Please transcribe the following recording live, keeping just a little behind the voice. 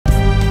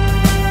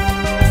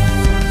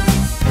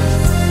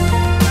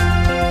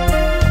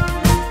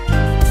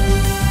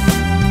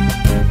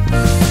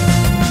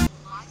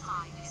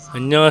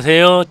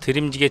안녕하세요,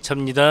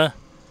 드림지게차입니다.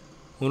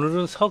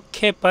 오늘은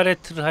석회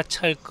팔레트를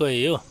하차할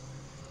거예요.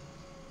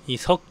 이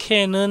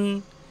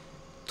석회는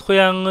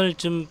토양을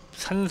좀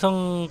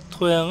산성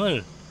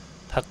토양을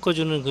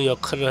바꿔주는 그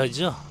역할을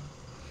하죠.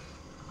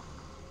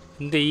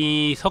 근데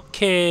이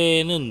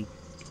석회는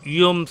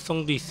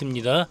위험성도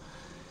있습니다.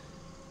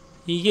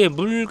 이게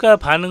물과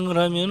반응을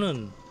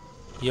하면은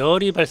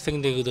열이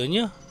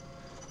발생되거든요.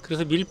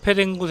 그래서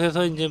밀폐된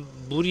곳에서 이제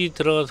물이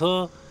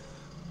들어가서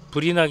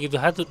불이 나기도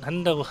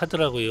한다고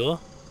하더라고요.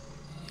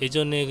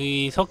 예전에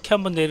그 석회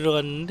한번 내리러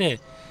갔는데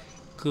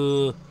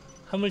그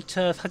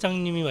화물차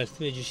사장님이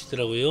말씀해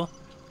주시더라고요.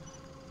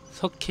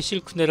 석회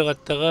싣고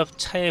내려갔다가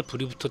차에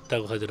불이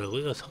붙었다고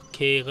하더라고요.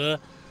 석회가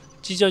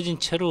찢어진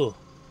채로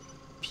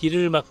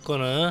비를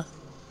맞거나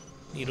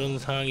이런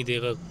상황이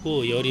돼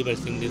갖고 열이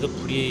발생돼서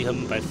불이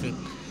한번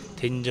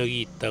발생된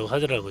적이 있다고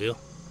하더라고요.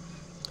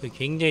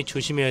 굉장히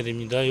조심해야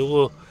됩니다.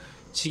 요거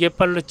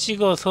지게발로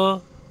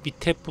찍어서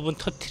밑에 부분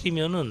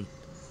터트리면은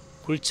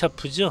골치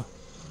아프죠.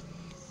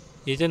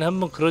 예전에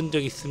한번 그런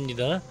적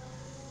있습니다.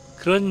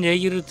 그런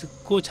얘기를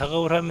듣고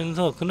작업을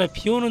하면서 그날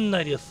비 오는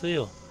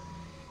날이었어요.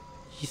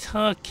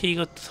 이상하게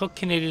이것도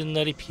석회 내리는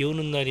날이 비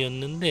오는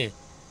날이었는데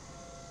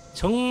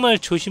정말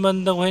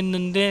조심한다고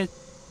했는데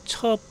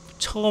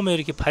처음에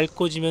이렇게 발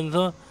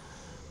꽂으면서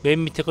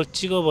맨 밑에 걸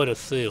찍어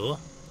버렸어요.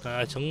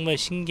 아, 정말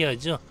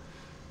신기하죠.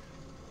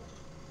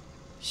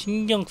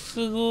 신경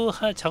쓰고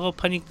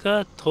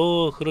작업하니까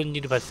더 그런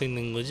일이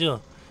발생된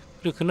거죠.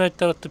 그리고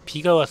그날따라 또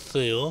비가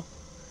왔어요.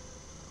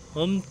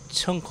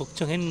 엄청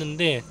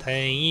걱정했는데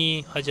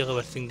다행히 화재가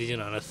발생되진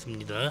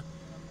않았습니다.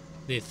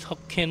 네,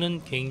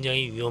 석회는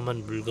굉장히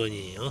위험한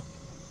물건이에요.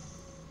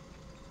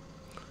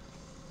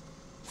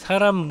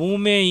 사람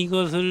몸에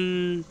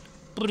이것을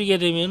뿌리게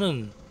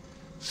되면은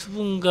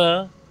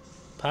수분과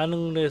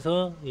반응을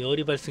해서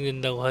열이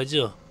발생된다고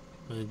하죠.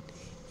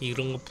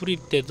 이런 거 뿌릴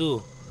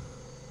때도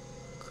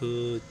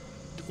그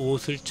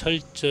옷을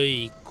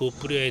철저히 입고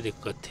뿌려야 될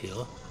것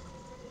같아요.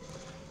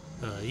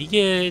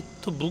 이게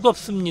또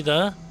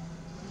무겁습니다.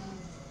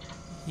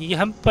 이게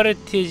한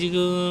팔레트에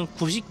지금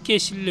 90개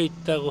실려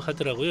있다고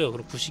하더라고요.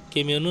 그럼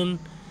 90개면은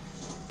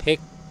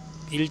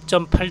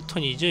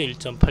 1.8톤이죠.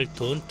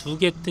 1.8톤. 두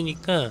개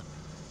뜨니까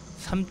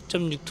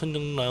 3.6톤 정도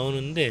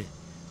나오는데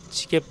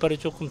지게발에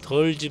조금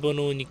덜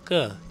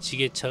집어넣으니까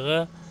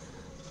지게차가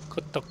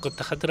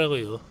껐덕껐덕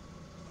하더라고요.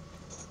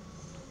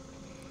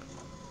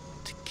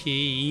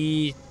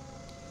 이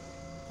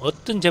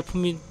어떤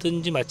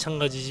제품이든지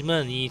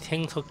마찬가지지만 이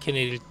생석회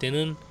내릴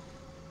때는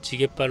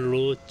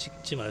지게발로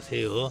찍지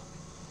마세요.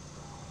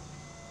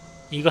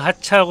 이거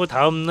하차하고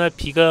다음날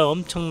비가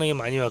엄청나게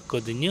많이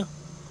왔거든요.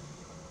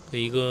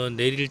 이거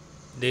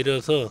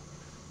내려서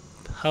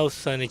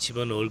하우스 안에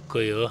집어넣을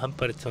거예요. 한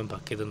팔레트만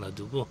밖에다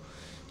놔두고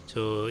저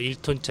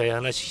 1톤짜리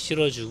하나씩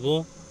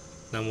실어주고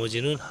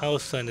나머지는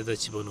하우스 안에다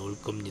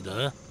집어넣을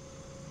겁니다.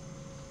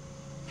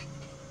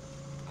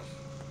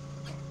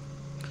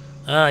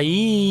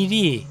 이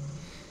일이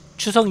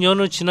추석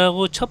연휴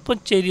지나고 첫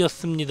번째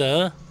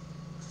일이었습니다.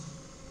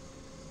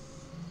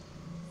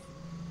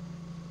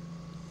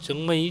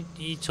 정말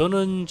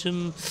저는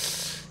좀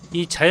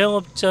이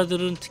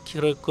자영업자들은 특히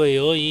그럴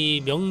거예요.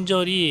 이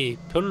명절이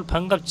별로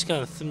반갑지가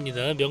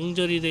않습니다.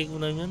 명절이 되고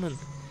나면은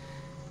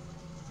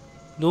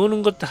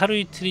노는 것도 하루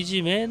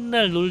이틀이지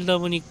맨날 놀다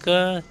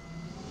보니까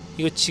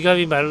이거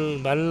지갑이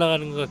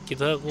말라가는 것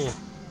같기도 하고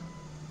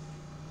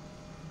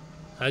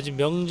아주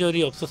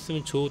명절이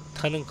없었으면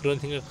좋다는 그런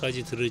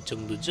생각까지 들을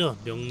정도죠.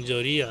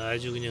 명절이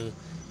아주 그냥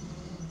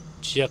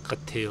쥐약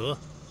같아요.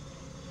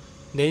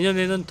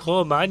 내년에는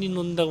더 많이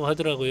논다고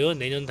하더라고요.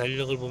 내년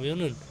달력을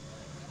보면은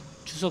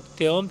추석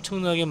때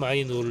엄청나게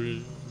많이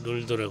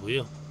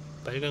놀더라고요.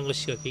 빨간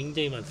글씨가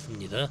굉장히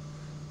많습니다.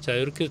 자,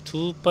 이렇게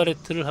두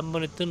팔레트를 한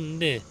번에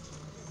뜨는데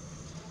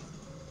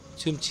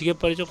지금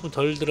지게발이 조금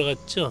덜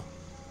들어갔죠.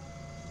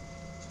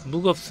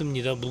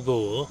 무겁습니다.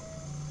 무거워요.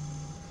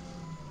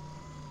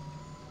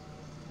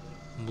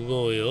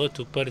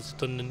 두 팔레트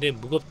떴는데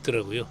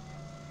무겁더라고요.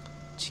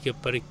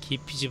 지게발에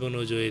깊이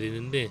집어넣어 줘야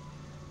되는데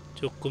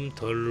조금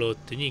덜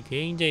넣었더니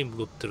굉장히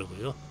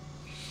무겁더라고요.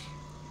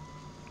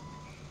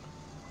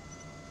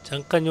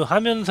 잠깐 요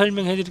화면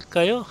설명해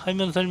드릴까요?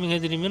 화면 설명해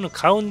드리면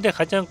가운데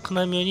가장 큰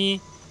화면이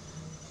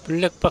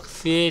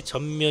블랙박스의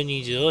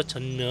전면이죠.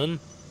 전면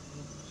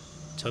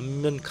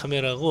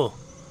카메라고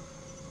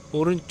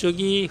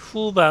오른쪽이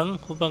후방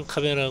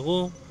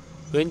카메라고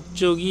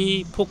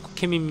왼쪽이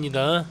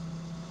포크캠입니다.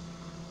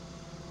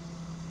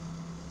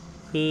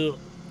 그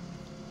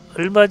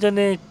얼마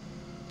전에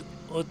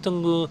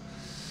어떤 그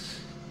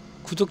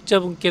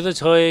구독자분께서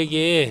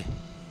저에게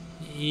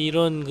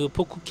이런 그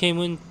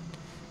포크캠은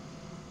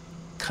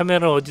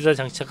카메라 어디다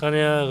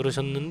장착하냐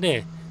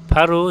그러셨는데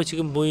바로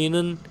지금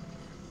보이는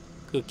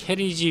그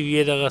캐리지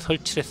위에다가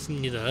설치를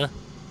했습니다.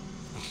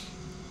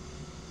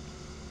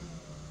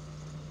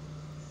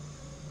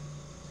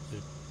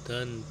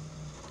 일단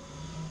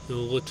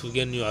요거 두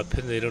개는 요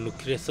앞에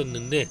내려놓기로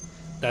했었는데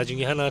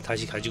나중에 하나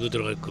다시 가지고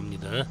들어갈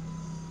겁니다.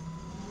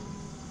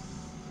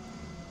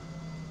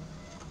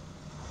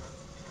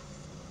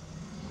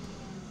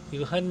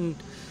 이거 한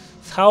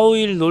 4,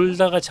 5일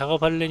놀다가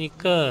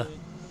작업하려니까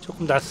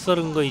조금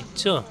낯설은 거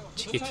있죠?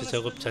 지게차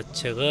작업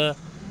자체가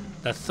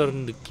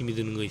낯설은 느낌이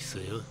드는 거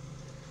있어요.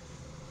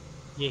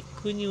 이게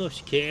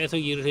끊임없이 계속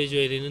일을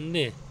해줘야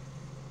되는데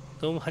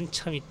너무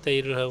한참 있다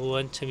일을 하고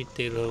한참 있다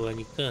일을 하고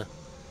하니까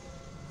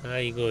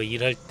이거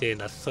일할 때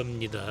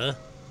낯섭니다.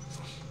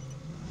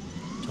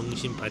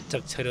 정신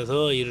바짝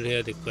차려서 일을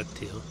해야 될 것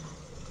같아요.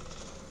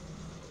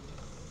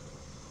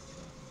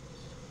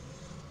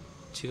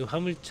 지금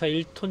화물차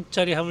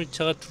 1톤짜리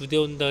화물차가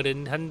 2대 온다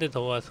그랬는데 한 대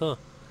더 와서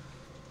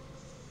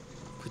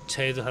그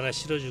차에도 하나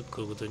실어줄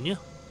거거든요.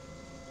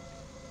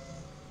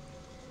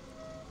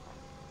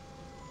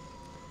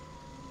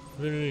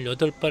 오늘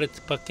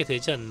 8팔레트 밖에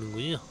되지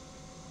않는군요.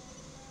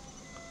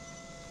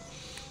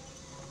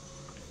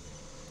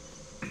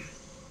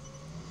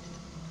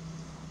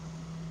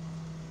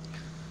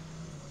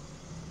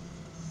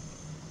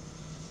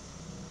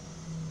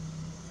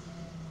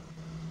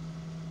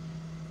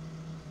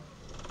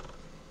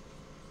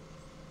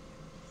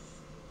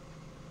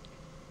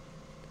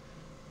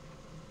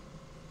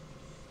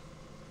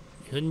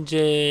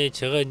 현재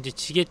제가 이제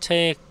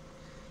지게차에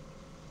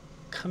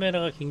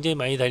카메라가 굉장히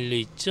많이 달려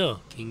있죠.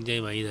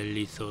 굉장히 많이 달려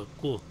있어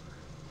갖고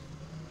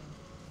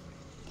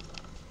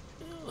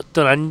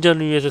어떤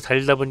안전을 위해서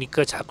달다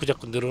보니까 자꾸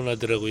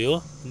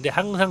늘어나더라고요. 근데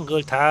항상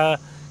그걸 다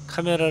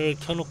카메라를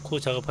켜놓고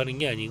작업하는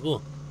게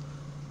아니고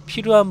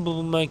필요한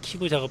부분만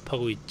켜고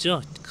작업하고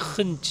있죠.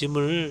 큰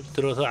짐을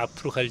들어서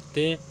앞으로 갈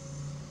때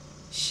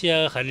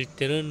시야가 가릴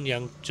때는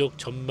양쪽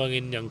전방에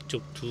있는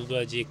양쪽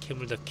 2가지의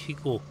캠을 다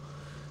켜고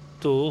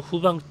또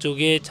후방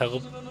쪽에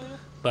작업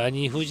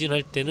많이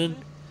후진할 때는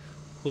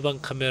후방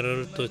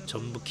카메라를 또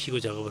전부 켜고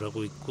작업을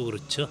하고 있고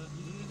그렇죠.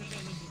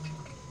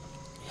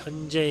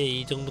 현재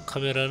이 정도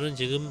카메라는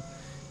지금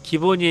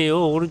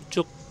기본이에요.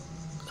 오른쪽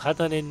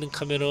하단에 있는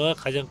카메라와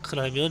가장 큰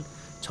화면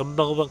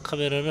전방 후방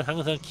카메라는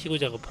항상 켜고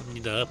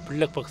작업합니다.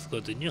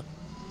 블랙박스거든요.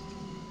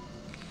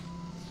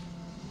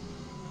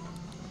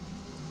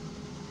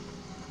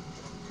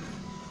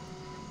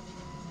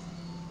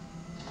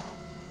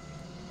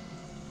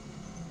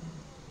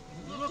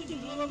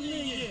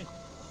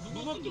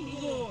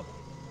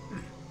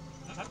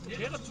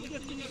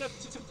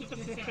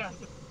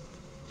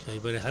 자,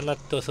 이번에 하나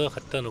떠서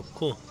갖다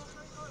놓고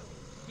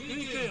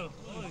그러니까요.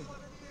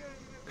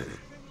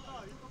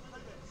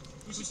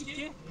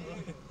 90개?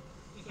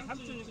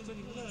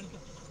 3.6톤이구나.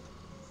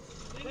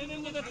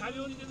 빼는 게다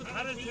가벼운데도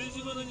발을 덜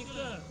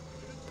집어넣으니까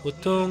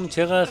보통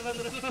제가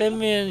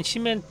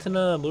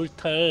시멘트나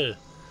몰탈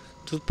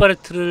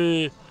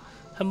 2팔레트를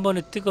한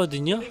번에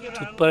뜨거든요.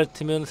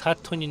 2팔레트면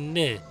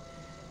 4톤인데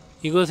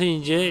이것은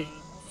이제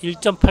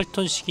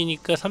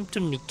 1.8톤씩이니까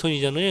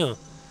 3.6톤이잖아요.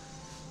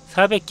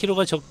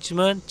 400kg가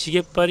적지만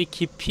지게발이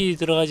깊이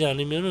들어가지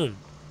않으면은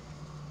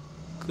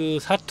그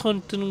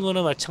 4톤 뜨는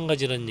거나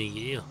마찬가지란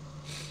얘기예요.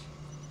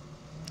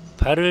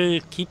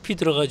 발을 깊이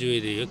들어가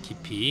줘야 돼요.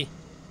 깊이.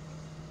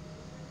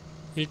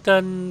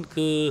 일단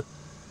그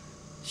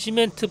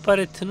시멘트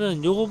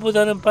팔레트는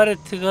요거보다는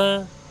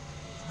팔레트가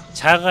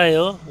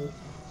작아요.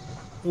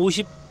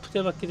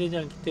 50대밖에 되지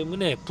않기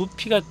때문에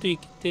부피가 또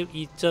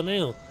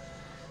있잖아요.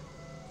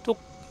 또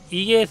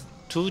이게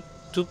두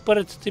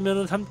팔레트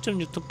뜨면은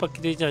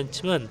 3.6톤밖에 되지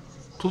않지만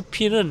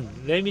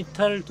부피는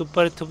레미탈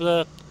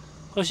 2팔레트보다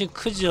훨씬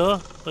크죠.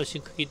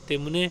 훨씬 크기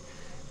때문에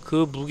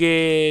그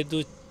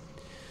무게도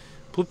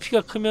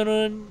부피가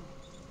크면은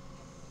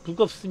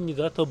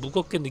무겁습니다. 더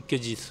무겁게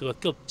느껴질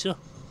수밖에 없죠.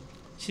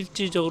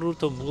 실질적으로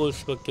더 무거울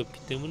수밖에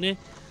없기 때문에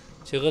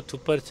제가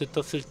 2팔레트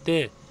떴을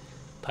때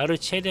발을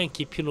최대한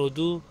깊이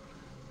넣어도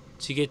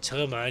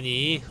지게차가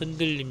많이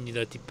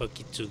흔들립니다.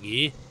 뒷바퀴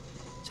쪽이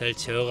잘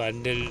제어가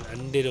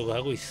안 되려고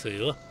하고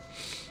있어요.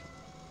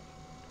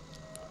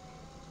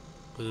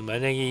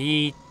 만약에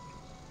이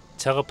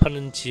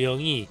작업하는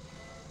지형이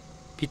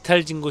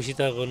비탈진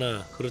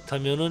곳이다거나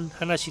그렇다면은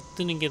하나씩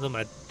뜨는 게 더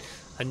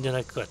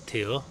안전할 것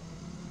같아요.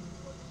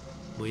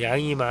 뭐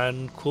양이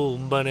많고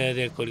운반해야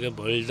될 거리가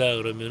멀다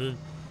그러면은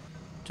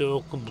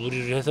조금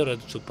무리를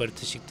해서라도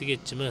 2팔레트씩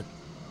뜨겠지만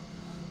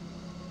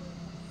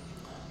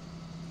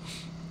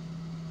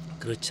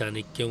그렇지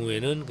않을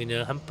경우에는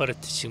그냥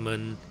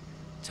 1팔레트씩만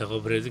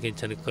작업을 해도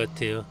괜찮을 것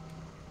같아요.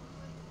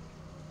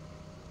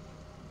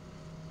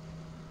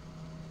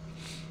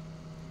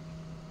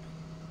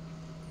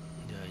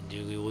 자, 이제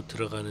이거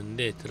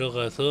들어가는데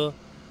들어가서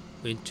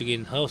왼쪽에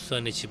있는 하우스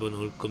안에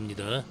집어넣을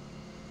겁니다.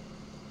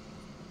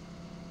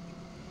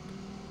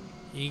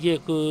 이게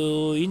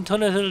그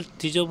인터넷을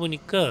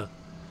뒤져보니까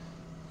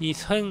이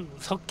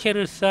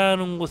석회를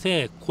쌓아놓은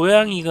곳에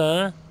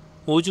고양이가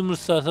오줌을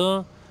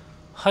싸서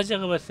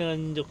화재가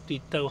발생한 적도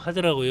있다고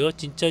하더라고요.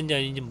 진짜인지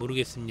아닌지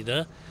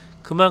모르겠습니다.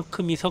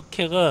 그만큼 이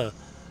석회가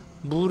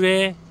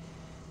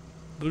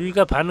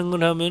물과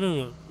반응을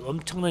하면은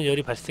엄청난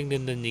열이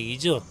발생된다는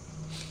얘기죠.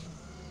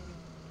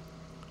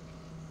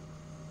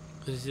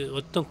 그래서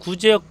어떤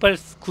구제역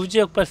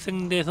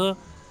발생돼서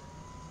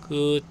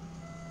그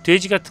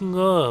돼지 같은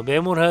거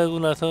매몰하고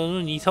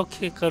나서는 이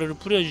석회가루를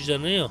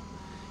뿌려주잖아요.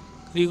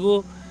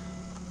 그리고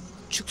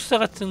축사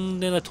같은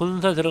데나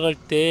돈사 들어갈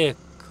때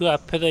그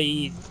앞에다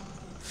이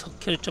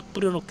석회를 쫙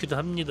뿌려놓기도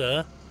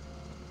합니다.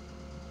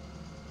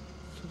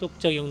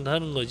 소독작용도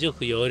하는 거죠.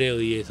 그 열에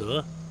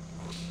의해서.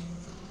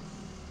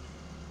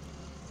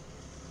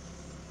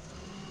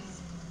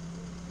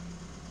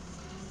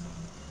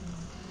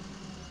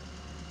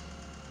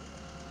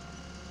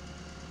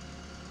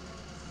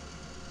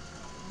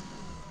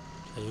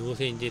 자,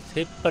 이곳에 이제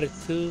세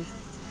팔레트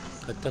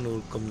갖다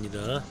놓을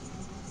겁니다.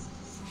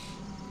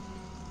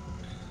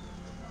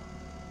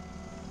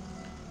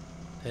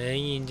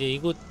 다행히 이제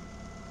이곳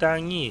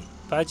땅이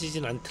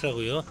빠지진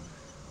않더라고요.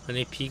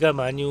 만약에 비가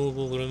많이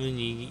오고 그러면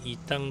이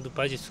땅도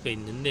빠질 수가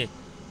있는데,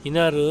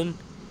 이날은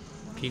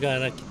비가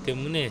안 왔기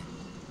때문에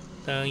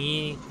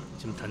땅이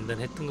좀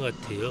단단했던 것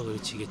같아요.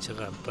 그래서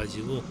지게차가 안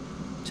빠지고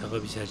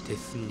작업이 잘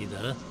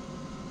됐습니다.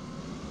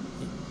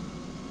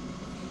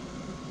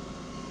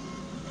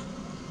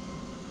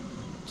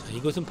 자,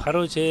 이곳은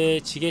바로 제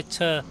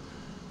지게차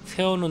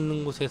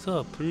세워놓는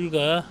곳에서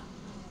불과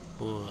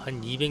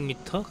한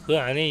 200m 그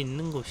안에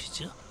있는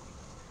곳이죠.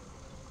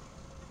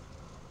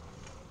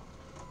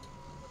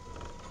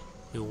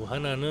 요거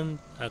하나는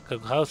아까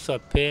그 하우스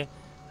앞에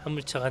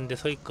화물차가 한 대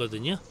서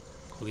있거든요.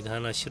 거기다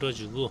하나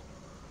실어주고,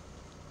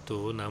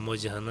 또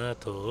나머지 하나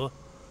더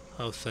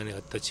하우스 안에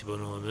갖다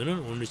집어넣으면은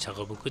오늘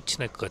작업은 끝이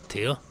날 것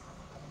같아요.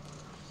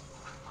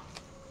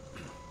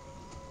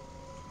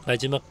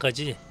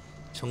 마지막까지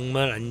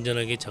정말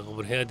안전하게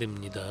작업을 해야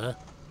됩니다.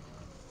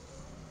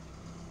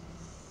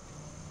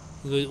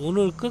 이거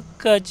오늘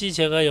끝까지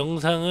제가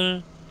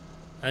영상을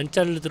안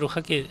자르도록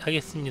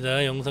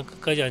하겠습니다. 영상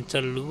끝까지 안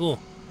자르고,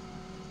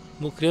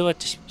 뭐 그래봤자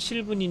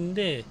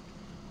 17분인데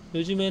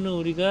요즘에는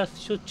우리가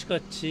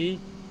쇼츠같이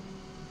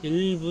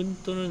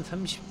 1분 또는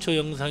 30초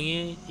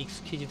영상에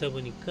익숙해지다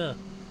보니까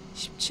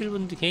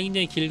 17분도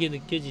굉장히 길게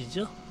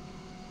느껴지죠.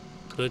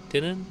 그럴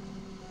때는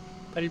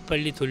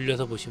빨리빨리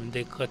돌려서 보시면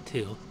될 것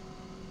같아요.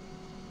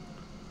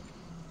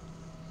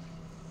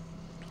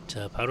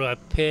 자, 바로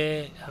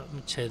앞에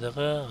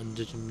화물차에다가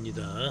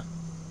얹어줍니다.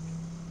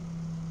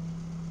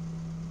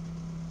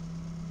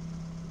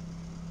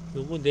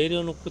 요거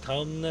내려놓고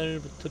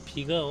다음날부터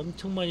비가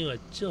엄청 많이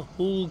왔죠.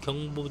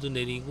 호우경보도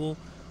내리고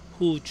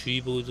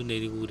호우주의보도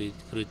내리고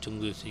그럴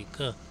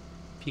정도였으니까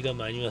비가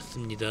많이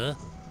왔습니다.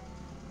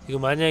 이거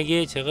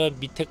만약에 제가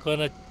밑에 거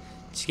하나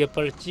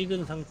지게발을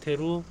찍은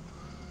상태로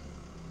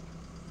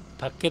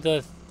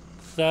밖에다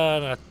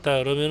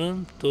쌓아놨다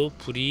그러면은 또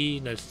불이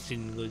날 수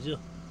있는 거죠.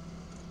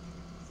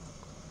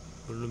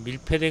 물론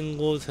밀폐된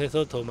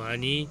곳에서 더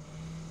많이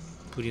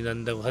불이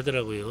난다고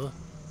하더라고요.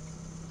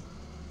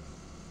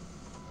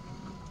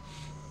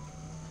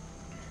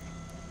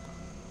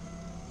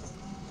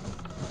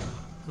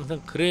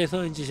 항상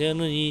그래서 이제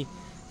저는 이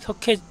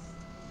석회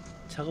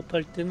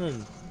작업할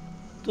때는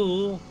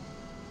또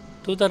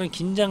다른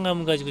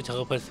긴장감을 가지고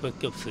작업할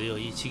수밖에 없어요.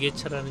 이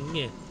지게차라는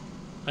게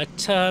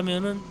아차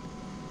하면은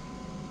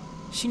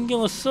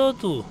신경을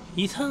써도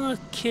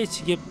이상하게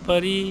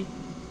지게발이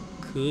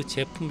그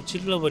제품을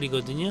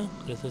찔러버리거든요.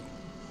 그래서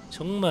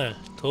정말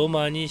더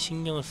많이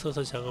신경을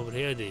써서 작업을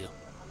해야 돼요.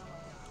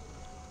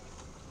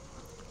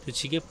 그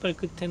지게발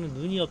끝에는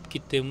눈이 없기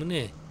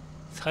때문에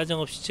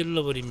사정없이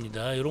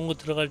찔러버립니다. 이런 거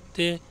들어갈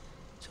때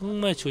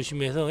정말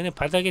조심해서 그냥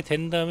바닥에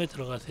댄 다음에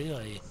들어가세요.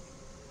 아예.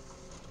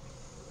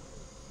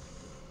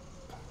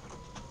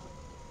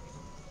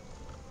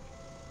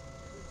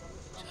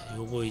 자,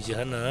 요거 이제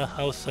하나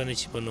하우스 안에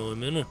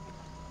집어넣으면은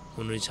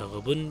오늘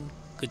작업은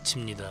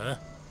끝입니다.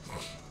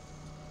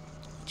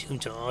 지금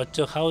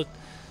저쪽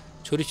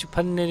조립식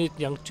판넬이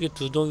양쪽에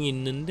두 동이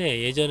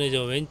있는데, 예전에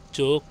저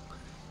왼쪽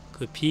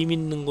그 빔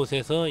있는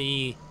곳에서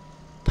이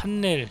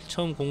판넬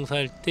처음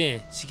공사할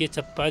때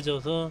지게차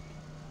빠져서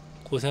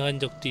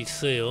고생한 적도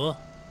있어요.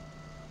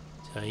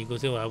 자,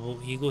 이곳에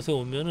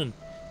오면은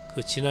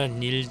그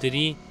지난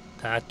일들이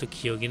다 또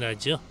기억이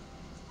나죠.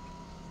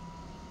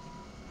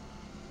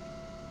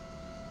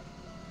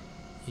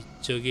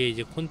 이쪽에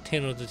이제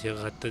컨테이너도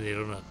제가 갖다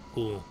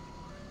내려놨고,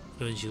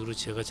 이런 식으로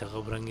제가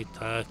작업을 한 게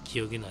다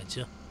기억이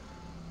나죠.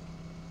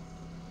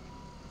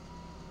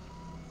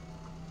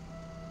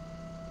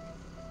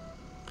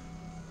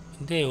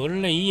 근데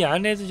원래 이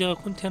안에도 제가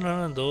컨테이너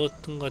하나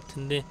넣었던 것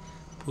같은데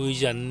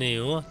보이지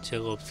않네요.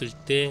 제가 없을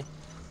때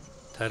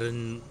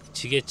다른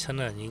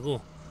지게차는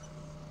아니고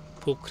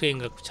포크레인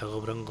갖고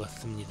작업을 한 것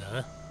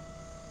같습니다.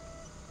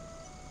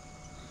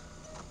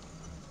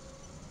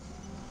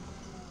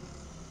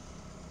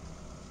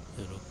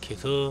 이렇게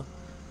해서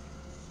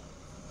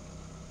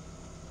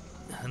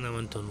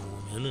하나만 더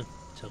놓으면은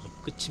작업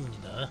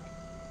끝입니다.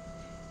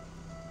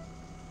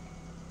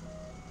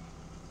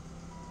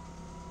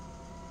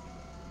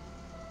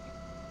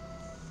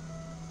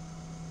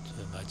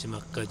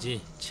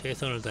 마지막까지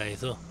최선을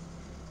다해서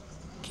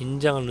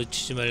긴장을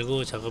늦추지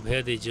말고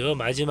작업해야 되죠.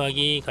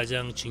 마지막이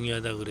가장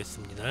중요하다고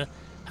그랬습니다.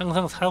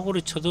 항상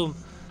사고를 쳐도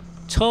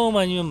처음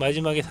아니면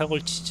마지막에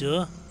사고를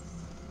치죠.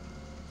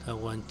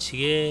 사고 안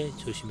치게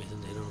조심해서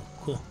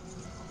내려놓고,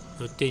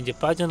 이때 이제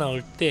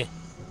빠져나올 때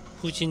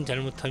후진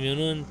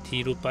잘못하면은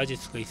뒤로 빠질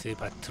수가 있어요.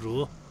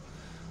 밭으로.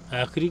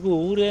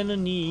 그리고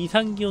올해는 이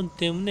이상기온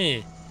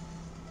때문에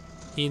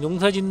이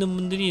농사 짓는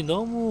분들이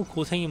너무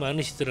고생이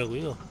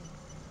많으시더라고요.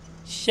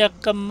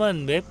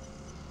 씨앗값만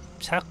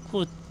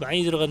자꾸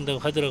많이 들어간다고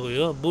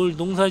하더라고요. 뭘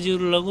농사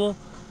지으려고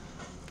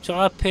저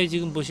앞에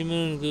지금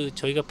보시면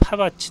저희가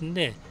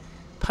파밭인데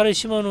파를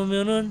심어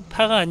놓으면은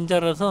파가 안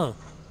자라서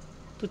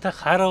또 다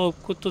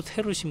갈아엎고 또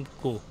새로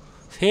심고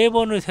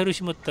 3번을 새로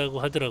심었다고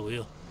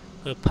하더라고요.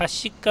 파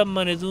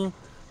씨값만 해도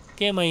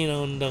꽤 많이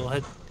나온다고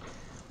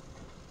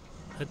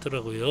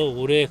하더라고요.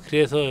 올해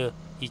그래서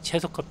이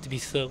채소값도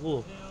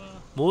비싸고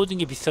모든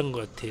게 비싼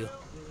것 같아요.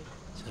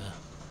 자,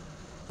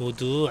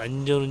 모두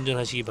안전운전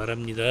하시기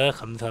바랍니다.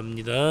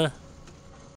 감사합니다.